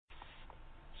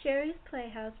Sherri's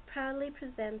Playhouse proudly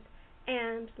presents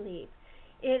Ams Libe.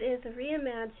 It is a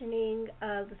reimagining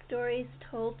of the stories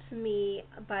told to me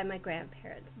by my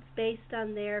grandparents. It's based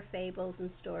on their fables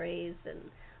and stories and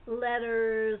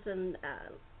letters and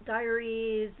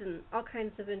diaries and all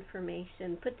kinds of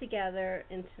information put together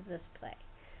into this play.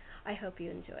 I hope you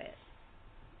enjoy it.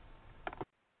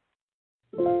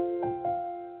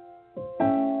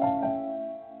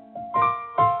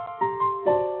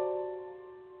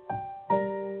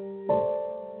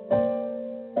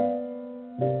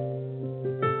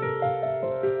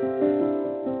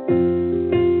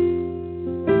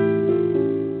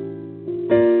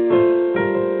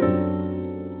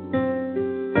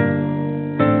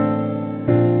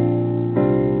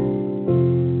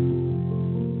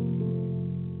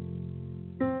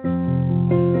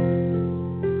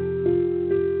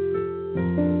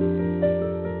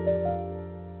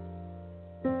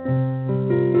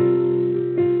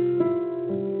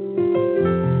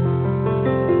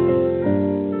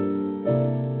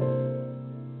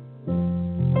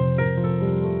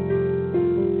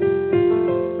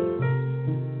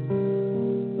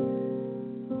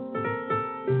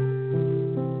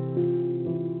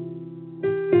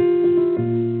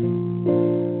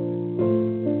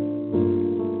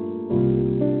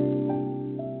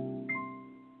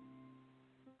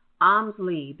 Ams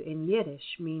Libe in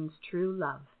Yiddish means true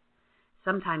love.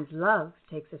 Sometimes love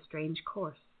takes a strange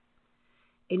course.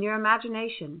 In your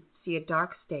imagination, see a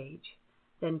dark stage,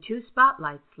 then two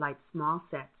spotlights light small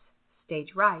sets, stage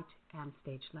right and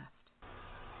stage left.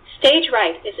 Stage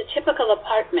right is a typical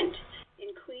apartment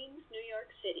in Queens, New York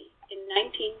City in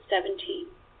 1917.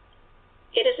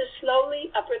 It is a slowly,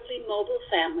 upwardly mobile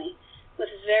family with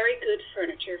very good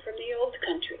furniture from the old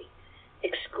country,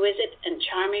 exquisite and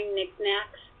charming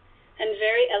knickknacks, and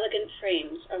very elegant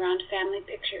frames around family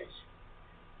pictures.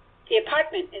 The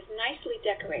apartment is nicely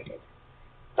decorated,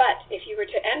 but if you were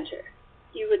to enter,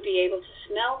 you would be able to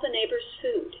smell the neighbor's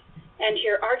food and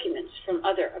hear arguments from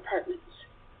other apartments.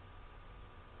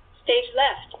 Stage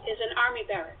left is an army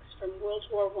barracks from World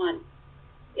War I.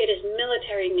 It is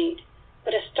military neat,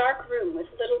 but a stark room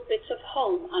with little bits of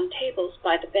home on tables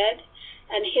by the bed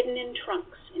and hidden in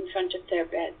trunks in front of their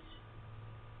beds.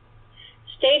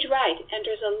 Stage right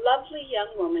enters a lovely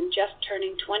young woman just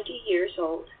turning 20 years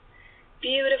old,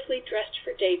 beautifully dressed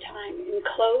for daytime in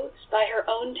clothes by her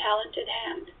own talented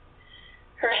hand.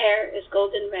 Her hair is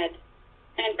golden red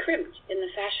and crimped in the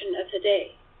fashion of the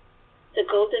day. The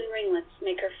golden ringlets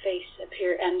make her face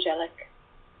appear angelic.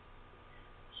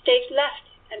 Stage left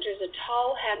enters a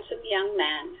tall, handsome young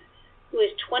man who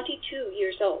is 22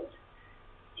 years old.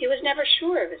 He was never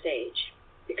sure of his age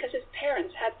because his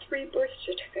parents had 3 birth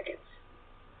certificates.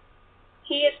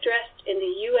 He is dressed in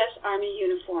the U.S. Army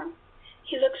uniform.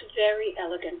 He looks very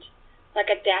elegant, like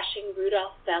a dashing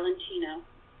Rudolph Valentino.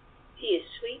 He is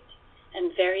sweet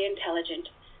and very intelligent,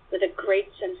 with a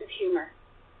great sense of humor.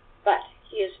 But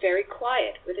he is very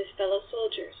quiet with his fellow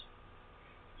soldiers.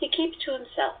 He keeps to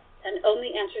himself and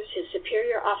only answers his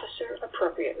superior officer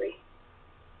appropriately.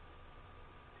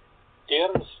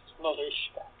 Dearest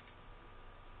Melishka,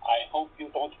 I hope you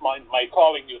don't mind my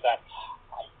calling you that.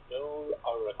 No,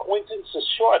 our acquaintance is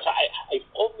short. I've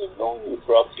only known you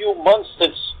for a few months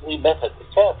since we met at the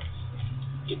camp.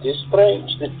 It is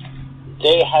strange that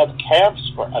they have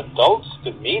camps for adults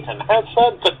to meet and have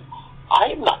fun, but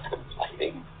I'm not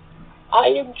complaining. I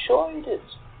enjoyed it.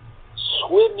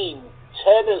 Swimming,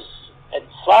 tennis, and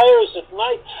fires at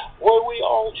night where we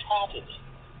all chatted.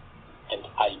 And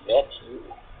I met you.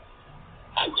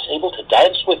 I was able to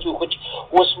dance with you, which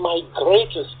was my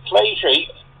greatest pleasure.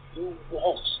 You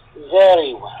waltz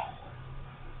very well.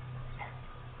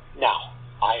 Now,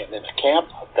 I am in a camp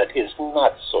that is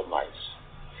not so nice.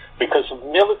 Because of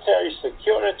military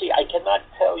security, I cannot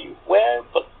tell you where,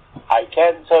 but I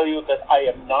can tell you that I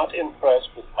am not impressed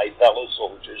with my fellow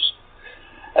soldiers,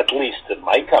 at least in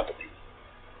my company.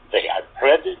 They are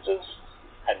prejudiced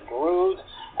and rude,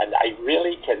 and I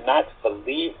really cannot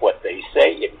believe what they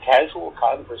say in casual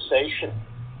conversation.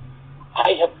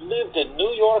 I have lived in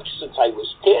New York since I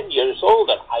was 10 years old,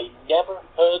 and I never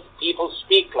heard people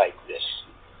speak like this.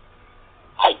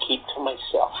 I keep to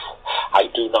myself.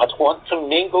 I do not want to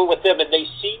mingle with them, and they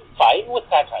seem fine with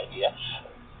that idea.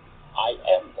 I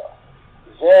am, though,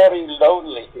 very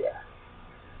lonely here.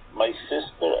 My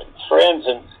sister and friends,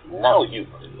 and now you,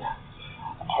 Maria,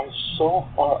 are so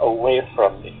far away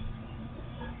from me.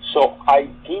 So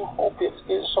I do hope it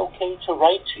is okay to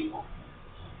write to you.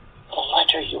 The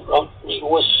letter you wrote me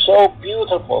was so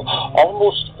beautiful,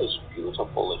 almost as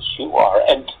beautiful as you are,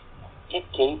 and it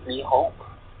gave me hope.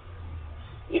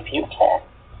 If you can,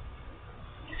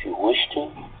 if you wish to,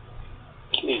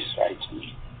 please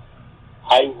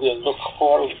will look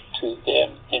forward to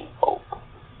them in hope.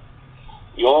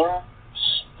 Yours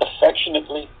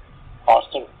affectionately,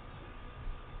 Arthur.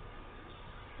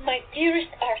 My dearest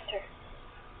Arthur,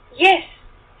 yes,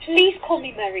 please call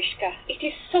me Mariska. It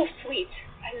is so sweet.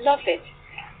 I love it.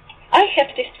 I have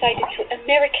decided to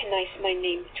Americanize my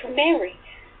name to Mary.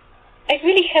 I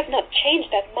really have not changed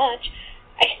that much.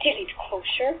 I still eat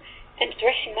kosher and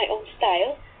dress in my own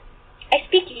style. I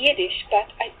speak Yiddish,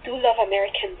 but I do love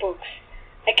American books.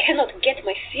 I cannot get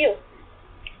my fill.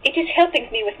 It is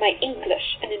helping me with my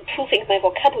English and improving my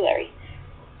vocabulary.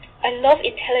 I love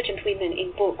intelligent women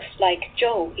in books, like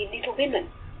Jo in Little Women.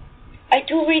 I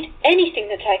do read anything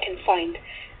that I can find.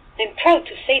 I'm proud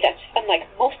to say that, unlike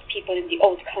most people in the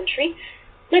old country,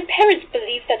 my parents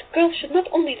believe that girls should not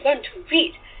only learn to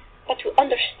read, but to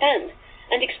understand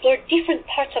and explore different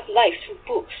parts of life through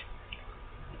books.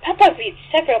 Papa reads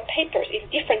several papers in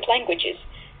different languages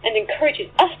and encourages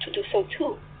us to do so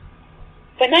too.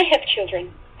 When I have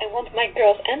children, I want my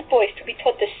girls and boys to be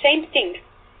taught the same thing.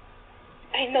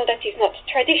 I know that is not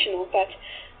traditional, but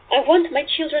I want my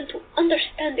children to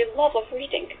understand the love of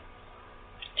reading.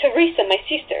 Teresa, my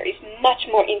sister, is much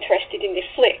more interested in the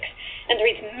flicks and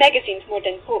reads magazines more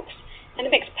than books, and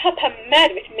makes Papa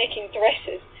mad with making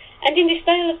dresses and in the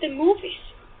style of the movies.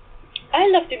 I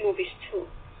love the movies too,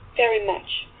 very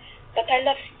much, but I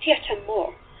love theater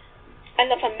more. I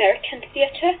love American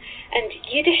theater and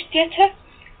Yiddish theater.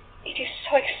 It is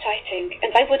so exciting,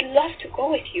 and I would love to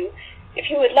go with you, if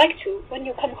you would like to, when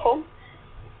you come home.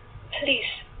 Please,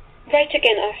 write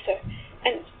again, Arthur,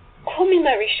 and call me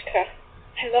Mariska.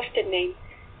 I love the name.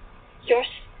 Yours,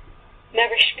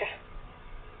 Mariska.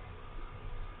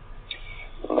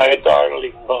 My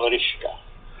darling Mariska,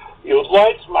 you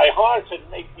light my heart and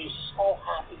make me so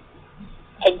happy.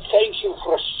 And thank you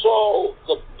for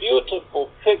the beautiful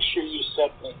picture you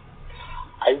sent me.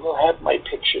 I will have my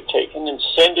picture taken and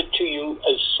send it to you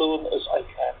as soon as I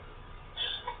can.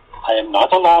 I am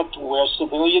not allowed to wear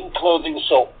civilian clothing,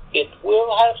 so it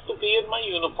will have to be in my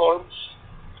uniform.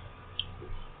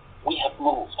 We have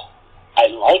moved. I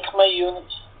like my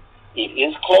unit. It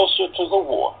is closer to the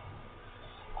war.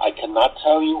 I cannot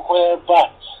tell you where,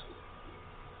 but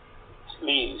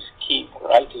please keep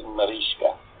writing,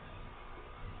 Mariska.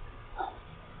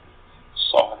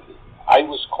 Sorry, I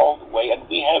was called away, and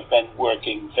we have been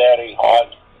working very hard.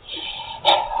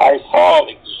 I fall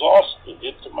exhausted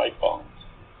into my bones.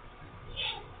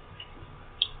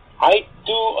 I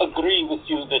do agree with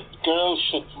you that girls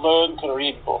should learn to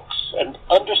read books and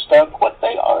understand what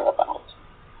they are about.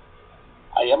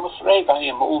 I am afraid I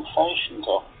am old-fashioned,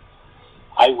 though.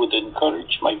 I would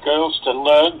encourage my girls to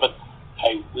learn, but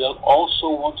I will also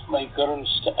want my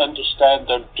girls to understand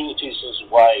their duties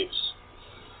as wives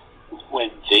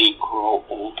when they grow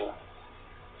older.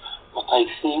 But I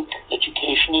think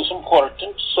education is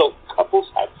important, so couples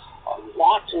have a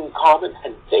lot in common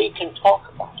and they can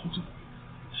talk about it.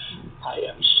 I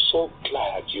am so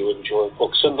glad you enjoy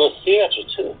books and the theater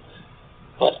too.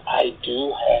 But I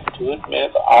do have to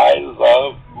admit I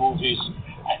love movies,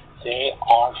 and they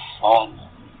are fun.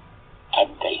 And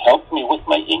they help me with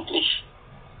my English.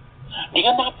 Do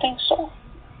you not think so?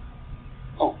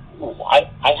 Oh,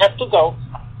 I have to go.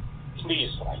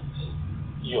 Please write.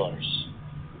 Yours,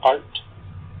 Art.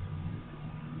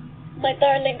 My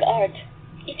darling Art,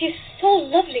 it is so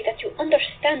lovely that you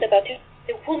understand about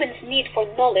the woman's need for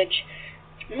knowledge.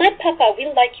 My papa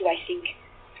will like you, I think.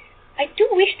 I do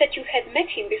wish that you had met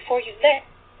him before you left.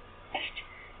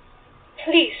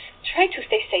 Please, try to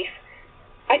stay safe.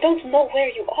 I don't know where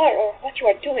you are or what you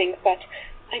are doing, but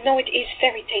I know it is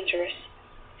very dangerous.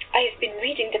 I have been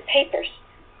reading the papers.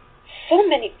 So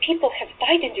many people have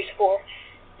died in this war,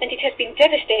 and it has been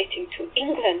devastating to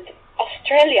England,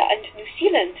 Australia, and New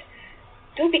Zealand.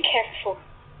 Do be careful.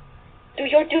 Do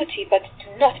your duty, but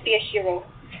do not be a hero.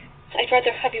 I'd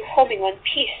rather have you home in one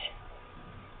piece.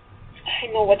 I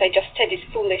know what I just said is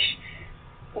foolish.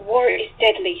 War is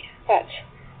deadly, but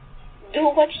do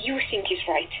what you think is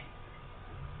right.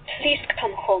 Please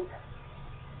come home.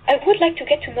 I would like to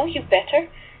get to know you better.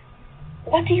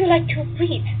 What do you like to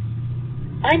read?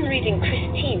 I'm reading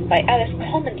Christine by Alice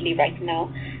Commonly right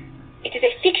now. It is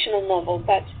a fictional novel,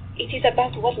 but it is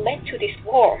about what led to this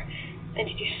war, and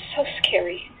it is so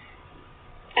scary.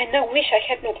 I now wish I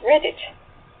had not read it.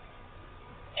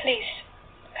 Please,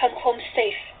 come home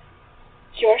safe.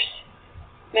 Yours,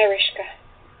 Mariska.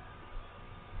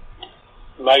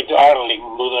 My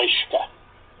darling Mariska,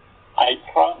 I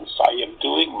promise I am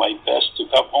doing my best to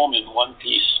come home in one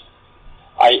piece.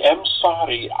 I am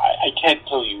sorry I can't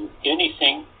tell you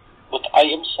anything, but I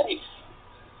am safe.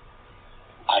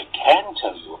 I can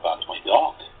tell you about my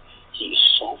dog. He is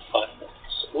so fun.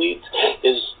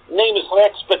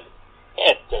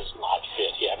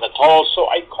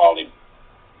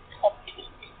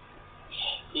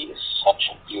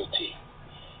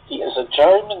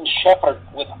 shepherd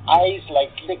with eyes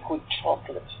like liquid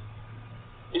chocolate.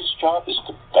 His job is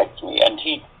to protect me, and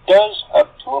he does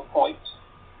up to a point.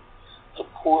 The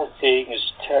poor thing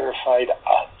is terrified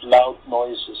of loud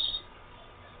noises.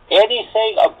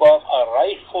 Anything above a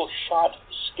rifle shot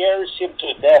scares him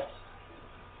to death.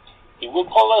 He will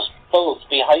pull us both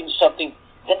behind something,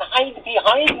 then hide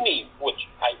behind me, which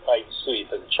I find sweet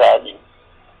and charming.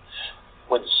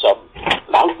 When some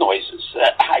loud noises,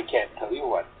 I can't tell you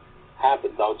what,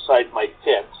 happened outside my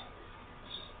tent,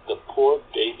 the poor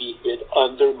baby hid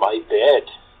under my bed.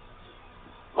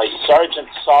 My sergeant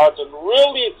saw it and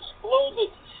really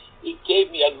exploded. He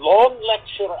gave me a long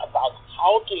lecture about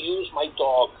how to use my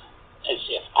dog, as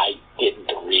if I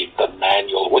didn't read the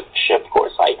manual, which of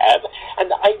course I have,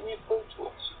 and I refer to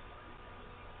it.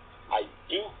 I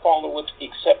do follow it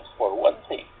except for one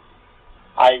thing.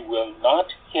 I will not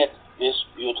hit this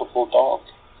beautiful dog.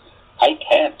 I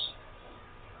can't.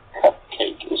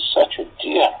 Cupcake is such a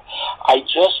dear. I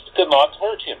just cannot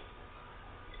hurt him.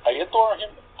 I adore him,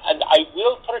 and I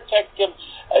will protect him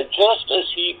just as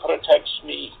he protects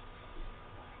me.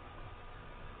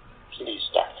 Please,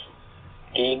 darling,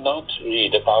 do not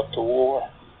read about the war.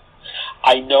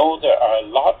 I know there are a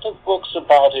lot of books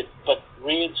about it, but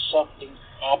read something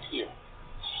happier.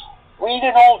 Read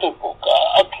an older book,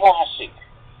 a classic.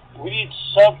 Read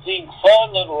something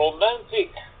fun and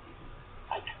romantic.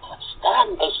 I cannot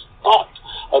stand the thought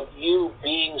of you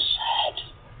being sad.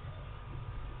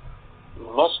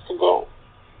 You must go.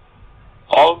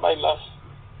 All my love,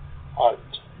 Art.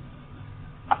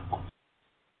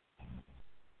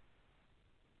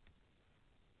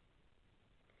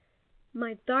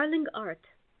 My darling Art,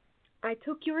 I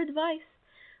took your advice.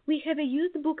 We have a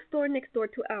used bookstore next door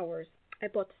to ours. I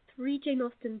bought 3 Jane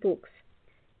Austen books.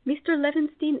 Mr.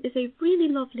 Levenstein is a really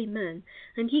lovely man,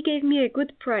 and he gave me a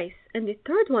good price, and the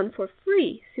 3rd one for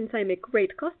free, since I'm a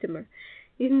great customer.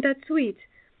 Isn't that sweet?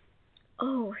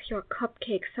 Oh, your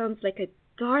cupcake sounds like a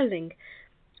darling.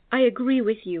 I agree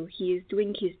with you. He is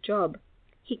doing his job.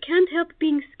 He can't help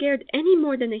being scared any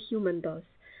more than a human does.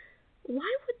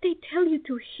 Why would they tell you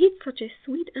to hit such a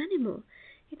sweet animal?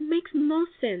 It makes no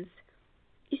sense.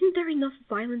 Isn't there enough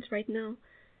violence right now?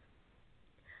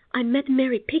 I met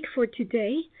Mary Pickford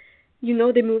today. You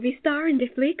know, the movie star in the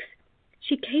flicks?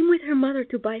 She came with her mother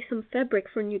to buy some fabric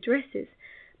for new dresses,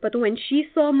 but when she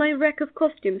saw my rack of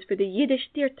costumes for the Yiddish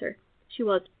theater, she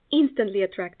was instantly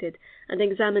attracted and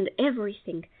examined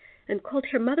everything, and called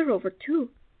her mother over too.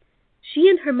 She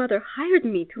and her mother hired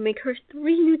me to make her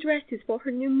 3 new dresses for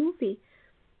her new movie.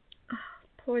 Oh,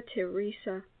 poor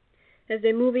Teresa. As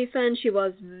a movie fan, she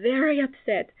was very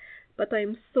upset, but I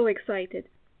am so excited.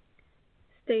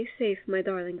 Stay safe, my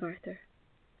darling Arthur.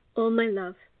 All my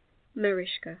love,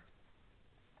 Marischka.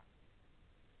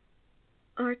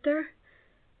 Arthur,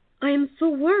 I am so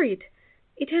worried.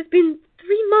 It has been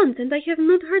 3 months and I have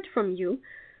not heard from you.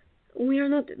 We are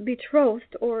not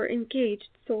betrothed or engaged,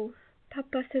 so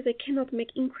Papa says I cannot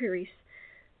make inquiries.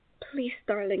 Please,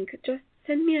 darling, just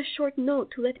send me a short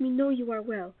note to let me know you are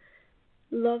well.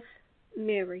 Love,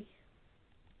 Mary.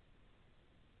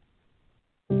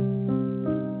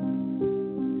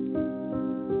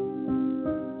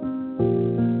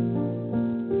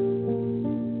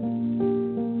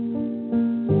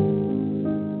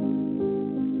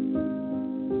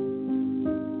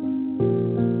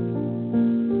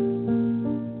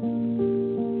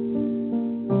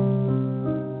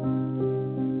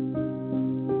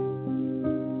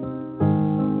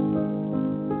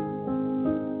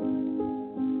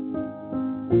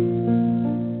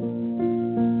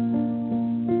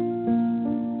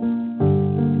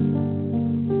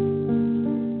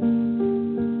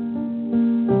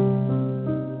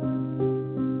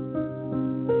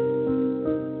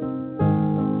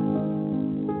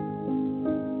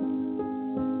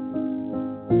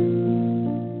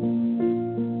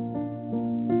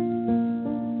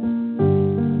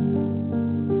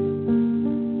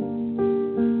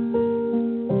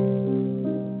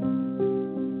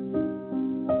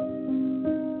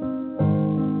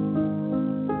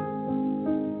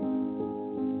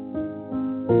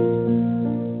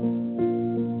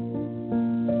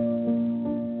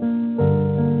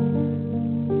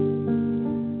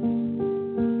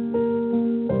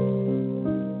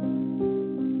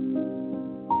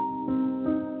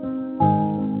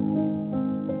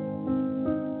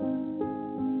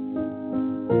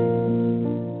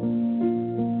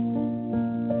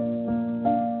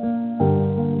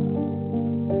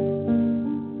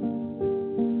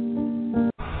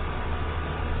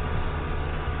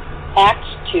 Act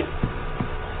 2.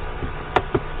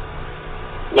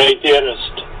 My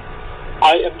dearest,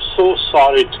 I am so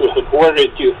sorry to have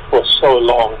worried you for so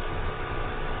long.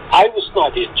 I was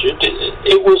not injured.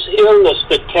 It was illness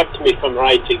that kept me from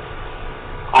writing.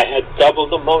 I had double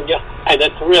pneumonia, and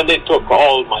it really took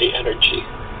all my energy.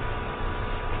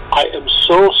 I am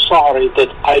so sorry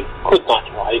that I could not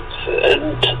write,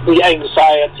 and the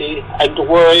anxiety and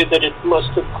worry that it must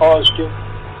have caused you.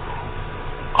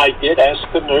 I did ask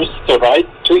the nurse to write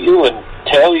to you and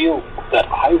tell you that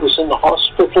I was in the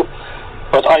hospital,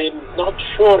 but I am not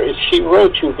sure if she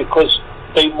wrote you because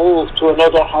they moved to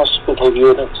another hospital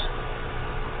unit.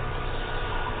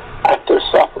 After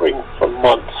suffering for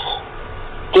months,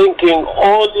 thinking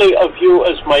only of you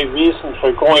as my reason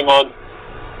for going on,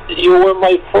 you were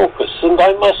my focus, and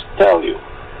I must tell you,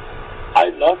 I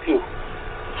love you.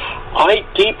 I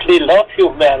deeply love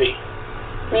you, Mary.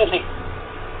 Really.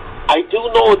 I do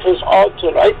know it is odd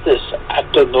to write this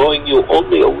after knowing you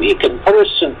only a week in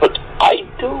person, but I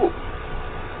do.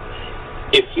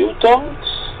 If you don't,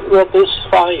 that is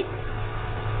fine.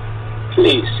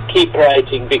 Please keep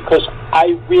writing because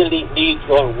I really need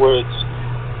your words.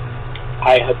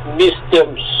 I have missed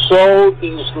them so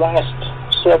these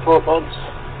last several months.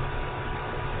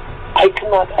 I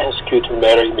cannot ask you to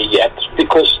marry me yet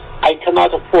because I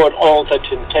cannot afford all that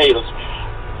entails.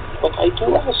 But I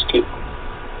do ask you,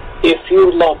 if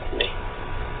you love me,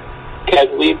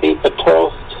 can we be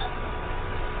betrothed?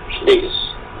 Please.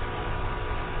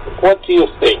 What do you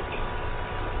think?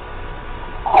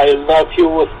 I love you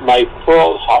with my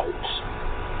full heart.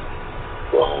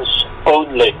 Yours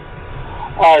only,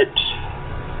 Art.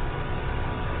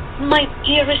 My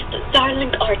dearest,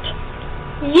 darling Art.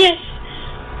 Yes,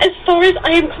 as far as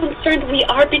I am concerned, we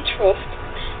are betrothed.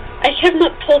 I have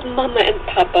not told Mama and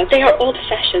Papa. They are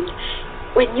old-fashioned.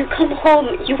 When you come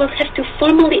home, you will have to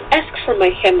formally ask for my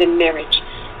hand in marriage.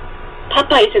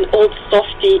 Papa is an old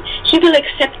softy. He will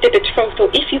accept the betrothal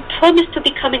if you promise to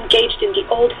become engaged in the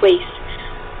old ways.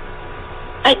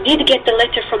 I did get the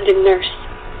letter from the nurse.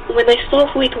 When I saw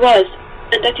who it was,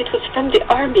 and that it was from the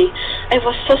army, I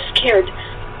was so scared,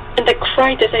 and I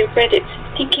cried as I read it,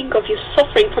 thinking of you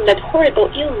suffering from that horrible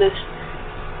illness.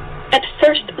 At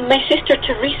first, my sister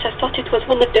Teresa thought it was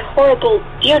one of the horrible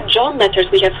Dear John letters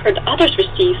we have heard others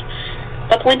receive,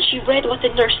 but when she read what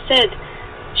the nurse said,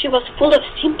 she was full of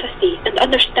sympathy and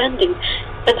understanding,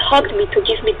 and hugged me to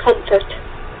give me comfort.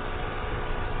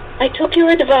 I took your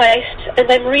advice,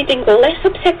 and I'm reading less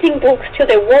upsetting books till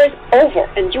the war is over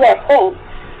and you are home.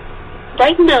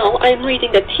 Right now, I'm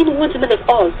reading The Tin Woodman of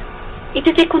Oz. It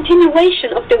is a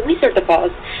continuation of The Wizard of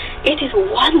Oz. It is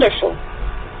wonderful.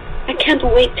 I can't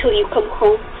wait till you come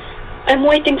home. I'm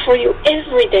waiting for you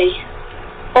every day.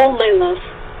 All my love,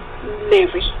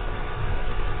 Mary.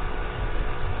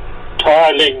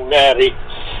 Darling Mary,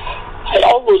 I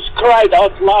almost cried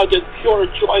out loud in pure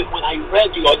joy when I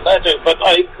read your letter, but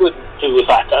I couldn't do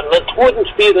that, and it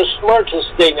wouldn't be the smartest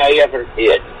thing I ever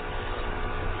did.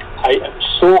 I am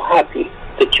so happy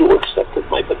that you accepted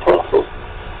my betrothal.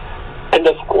 And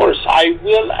of course, I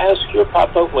will ask your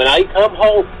Papa when I come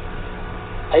home.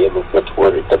 I am a bit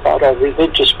worried about our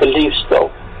religious beliefs,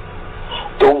 though.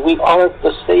 Though we are of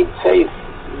the same faith,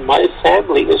 my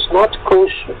family is not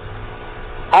kosher.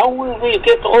 How will we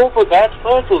get over that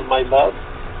hurdle, my love?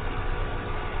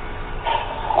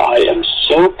 I am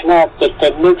so glad that the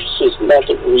nurse's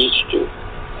letter reached you.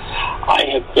 I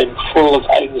have been full of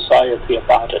anxiety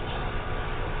about it.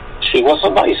 She was a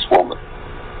nice woman.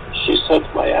 She said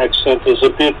my accent is a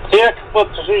bit thick, but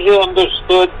she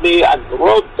understood me and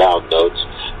wrote down notes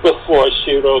before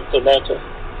she wrote the letter.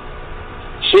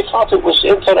 She thought it was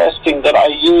interesting that I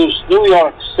used New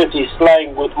York City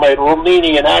slang with my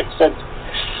Romanian accent.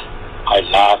 I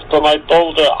laughed and I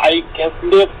told her I have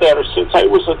lived there since I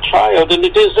was a child, and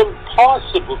it is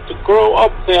impossible to grow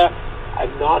up there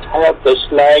and not have the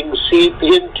slang seep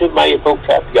into my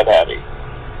vocabulary.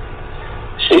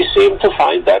 She seemed to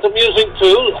find that amusing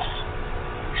too.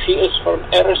 She is from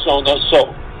Arizona,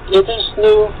 so it is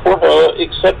new for her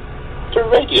except for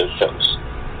radio shows.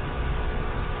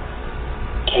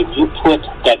 Can you put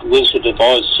that Wizard of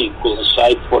Oz sequel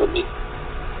aside for me?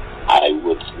 I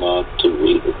would love to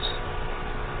read it.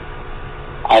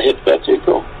 I had better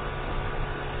go.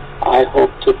 I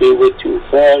hope to be with you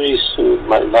very soon,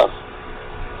 my love.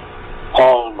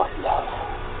 All my love.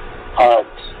 Art.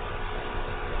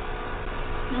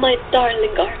 My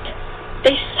darling Art,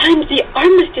 they signed the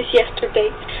armistice yesterday.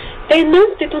 They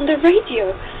announced it on the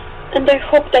radio, and I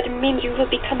hope that means you will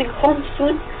be coming home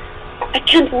soon. I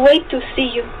can't wait to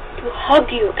see you, to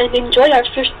hug you, and enjoy our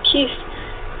first kiss.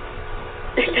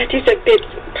 That is a bit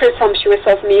presumptuous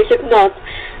of me, is it not?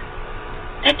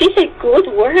 That is a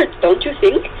good word, don't you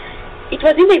think? It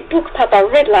was in a book Papa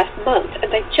read last month,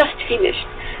 and I just finished.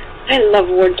 I love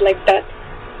words like that.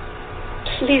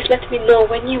 Please let me know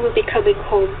when you will be coming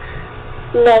home.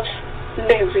 Love,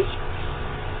 Mary.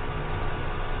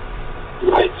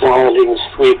 My darling,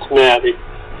 sweet Mary,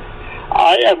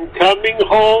 I am coming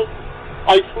home.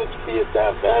 I should be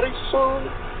there very soon.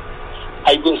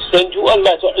 I will send you a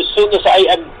letter as soon as I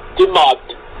am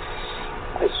demarked.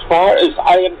 As far as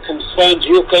I am concerned,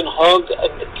 you can hug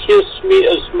and kiss me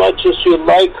as much as you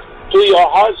like to your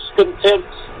heart's content.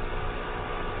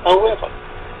 However,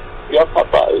 your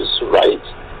papa is right.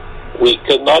 We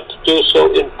cannot do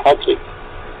so in public.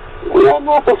 We are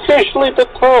not officially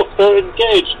betrothed or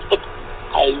engaged, but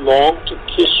I long to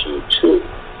kiss you too.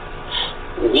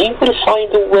 We will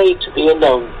find a way to be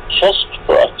alone just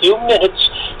for a few minutes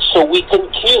so we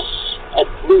can kiss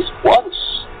at least once.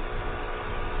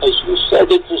 As you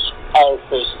said, it is our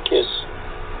first kiss.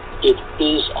 It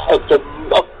is of the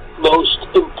utmost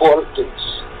importance.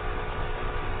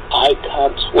 I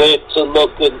can't wait to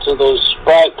look into those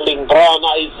sparkling brown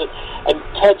eyes and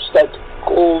touch that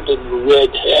golden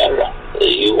red hair.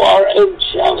 You are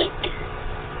angelic.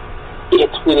 It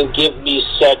will give me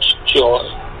such joy.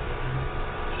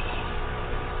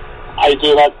 I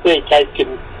do not think I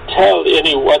can tell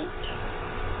anyone,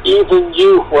 even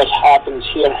you, what happens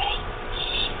here.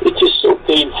 It is so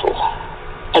painful,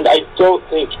 and I don't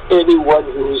think anyone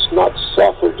who has not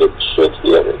suffered it should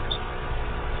hear it.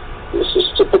 This is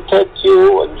to protect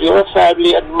you and your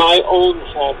family and my own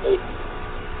family.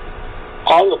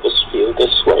 All of us feel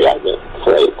this way, I'm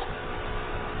afraid.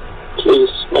 Please,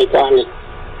 my darling,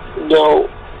 know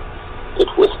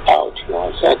that without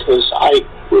your letters I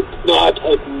would not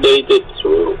have made it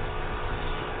through.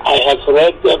 I have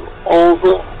read them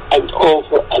over and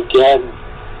over again.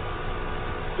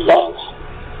 Love,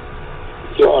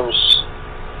 yours,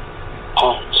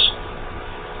 Art.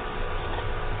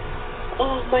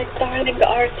 Oh, my darling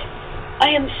Art, I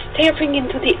am staring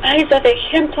into the eyes of a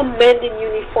handsome man in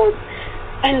uniform.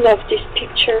 I love this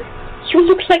picture. You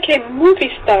look like a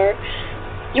movie star.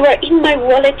 You are in my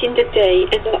wallet in the day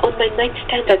and on my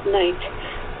nightstand at night.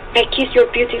 I kiss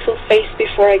your beautiful face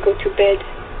before I go to bed.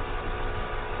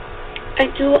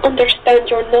 I do understand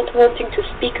you're not wanting to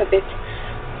speak of it.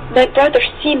 My brother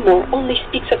Seymour only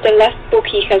speaks of the last book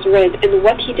he has read and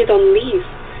what he did on leave.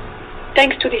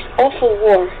 Thanks to this awful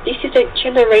war, this is a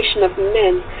generation of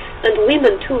men, and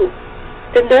women too.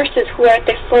 The nurses who are at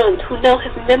the front, who now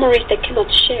have memories they cannot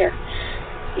share.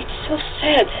 It's so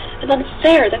sad and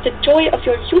unfair that the joy of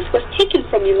your youth was taken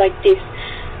from you like this.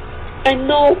 I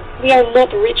know we are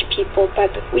not rich people,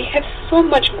 but we have so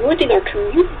much good in our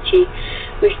community,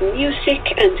 with music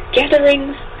and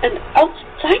gatherings, and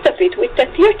outside of it with the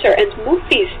theater and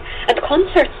movies and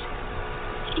concerts.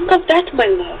 Think of that, my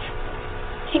love.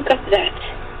 Think of that.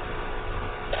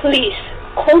 Please,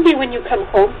 call me when you come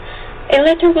home. A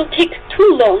letter will take too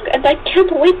long, and I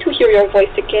can't wait to hear your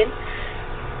voice again.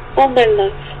 Oh, my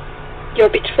love, your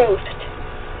betrothed,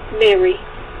 Mary.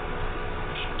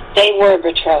 They were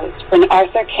betrothed when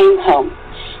Arthur came home,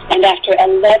 and after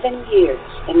 11 years,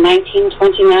 in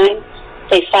 1929,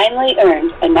 they finally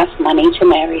earned enough money to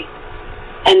marry,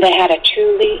 and they had a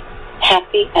truly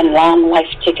happy and long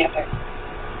life together.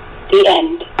 The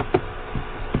end.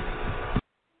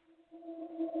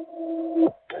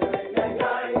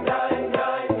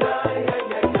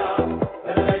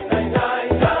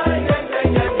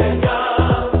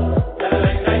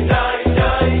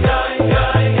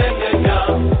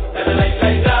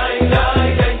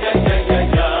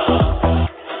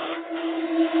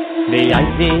 Wie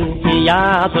ein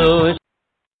Jahr so